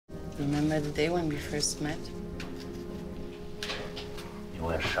Remember the day when we first met? You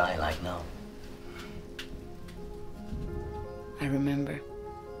were shy like now. I remember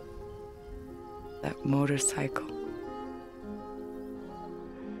that motorcycle.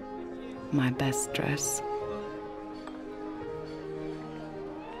 My best dress.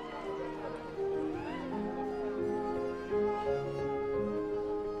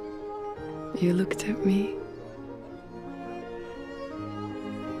 You looked at me,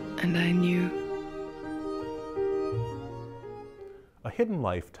 and I knew. A Hidden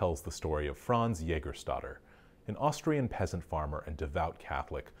Life tells the story of Franz Jägerstätter, an Austrian peasant farmer and devout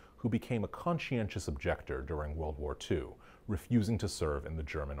Catholic who became a conscientious objector during World War II, refusing to serve in the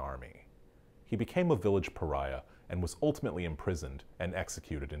German army. He became a village pariah and was ultimately imprisoned and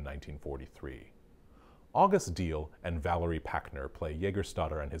executed in 1943. August Diehl and Valerie Packner play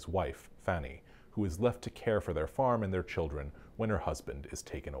Jägerstätter and his wife, Fanny, who is left to care for their farm and their children when her husband is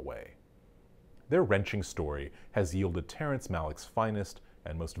taken away. Their wrenching story has yielded Terrence Malick's finest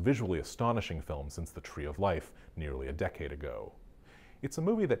and most visually astonishing film since The Tree of Life nearly a decade ago. It's a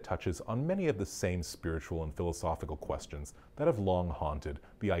movie that touches on many of the same spiritual and philosophical questions that have long haunted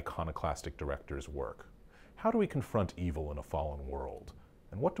the iconoclastic director's work. How do we confront evil in a fallen world?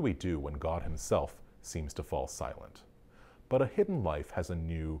 And what do we do when God himself seems to fall silent? But A Hidden Life has a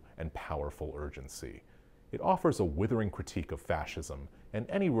new and powerful urgency. It offers a withering critique of fascism and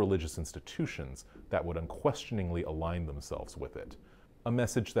any religious institutions that would unquestioningly align themselves with it, a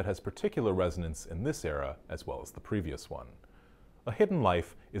message that has particular resonance in this era as well as the previous one. A Hidden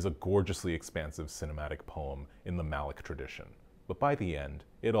Life is a gorgeously expansive cinematic poem in the Malick tradition, but by the end,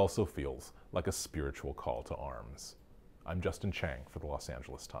 it also feels like a spiritual call to arms. I'm Justin Chang for the Los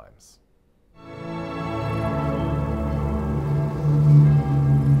Angeles Times.